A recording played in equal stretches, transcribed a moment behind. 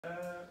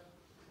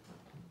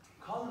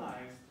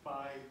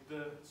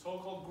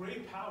so-called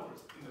great powers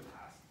in the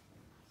past.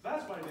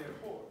 That's why they're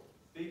poor.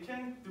 They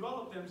can't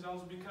develop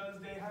themselves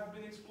because they have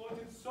been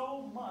exploited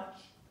so much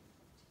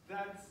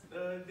that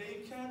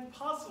they can't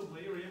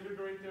possibly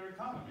reinvigorate their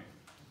economy.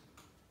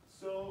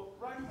 So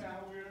right now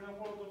we're in a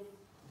world of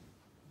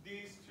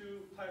these two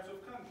types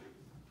of countries.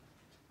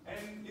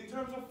 And in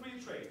terms of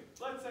free trade,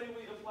 let's say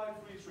we apply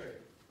free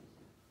trade.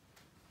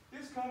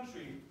 This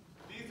country,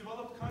 these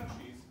developed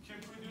countries, can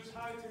produce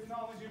high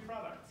technology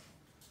products,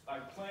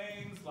 like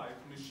planes, like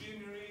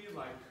machinery,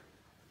 like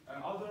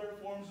other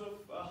forms of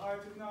high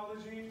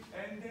technology,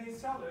 and they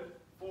sell it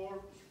for,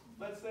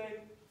 let's say,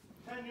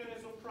 10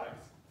 units of price.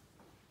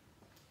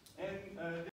 And